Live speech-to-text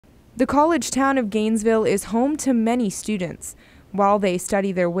The college town of Gainesville is home to many students. While they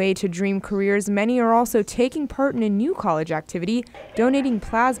study their way to dream careers, many are also taking part in a new college activity, donating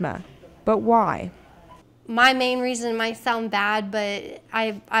plasma. But why? My main reason might sound bad, but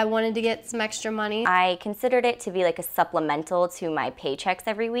I wanted to get some extra money. I considered it to be like a supplemental to my paychecks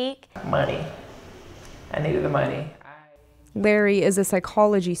every week. Money. I needed the money. Larry is a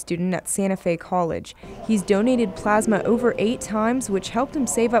psychology student at Santa Fe College. He's donated plasma over 8 times, which helped him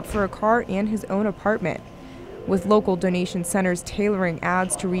save up for a car and his own apartment. With local donation centers tailoring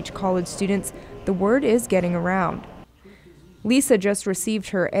ads to reach college students, the word is getting around. Lisa just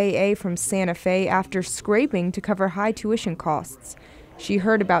received her AA from Santa Fe after scraping to cover high tuition costs. She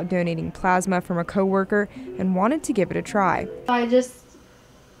heard about donating plasma from a coworker and wanted to give it a try. I just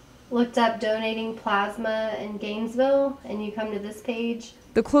looked up donating plasma in Gainesville, and you come to this page.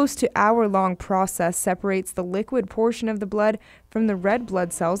 The close to hour-long process separates the liquid portion of the blood from the red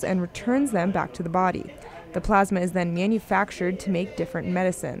blood cells and returns them back to the body. The plasma is then manufactured to make different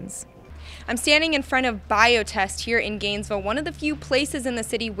medicines. I'm standing in front of BioTest here in Gainesville, one of the few places in the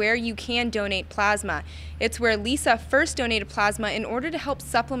city where you can donate plasma. It's where Lisa first donated plasma in order to help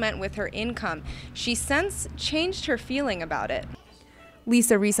supplement with her income. She's since changed her feeling about it.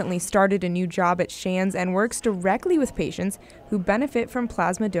 Lisa recently started a new job at Shands and works directly with patients who benefit from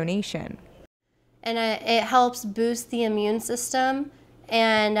plasma donation. And it helps boost the immune system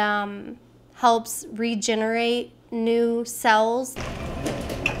and helps regenerate new cells.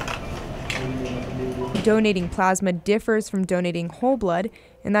 Donating plasma differs from donating whole blood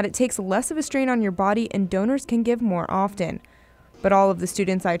in that it takes less of a strain on your body and donors can give more often. But all of the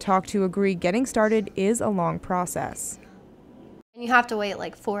students I talked to agree getting started is a long process. You have to wait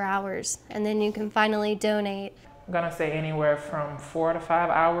like 4 hours, and then you can finally donate. I'm gonna say anywhere from 4 to 5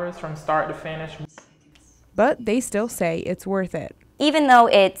 hours from start to finish. But they still say it's worth it. Even though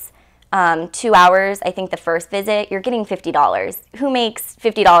it's 2 hours, I think the first visit, you're getting $50. Who makes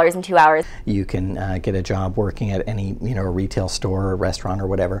 $50 in 2 hours? You can get a job working at any, a retail store or restaurant or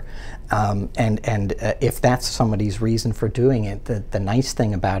whatever. And if that's somebody's reason for doing it, the nice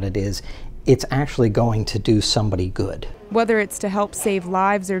thing about it is it's actually going to do somebody good. Whether it's to help save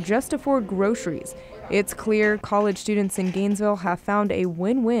lives or just afford groceries, it's clear college students in Gainesville have found a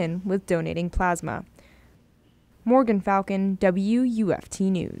win-win with donating plasma. Morgan Falcon, WUFT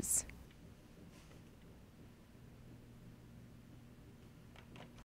News.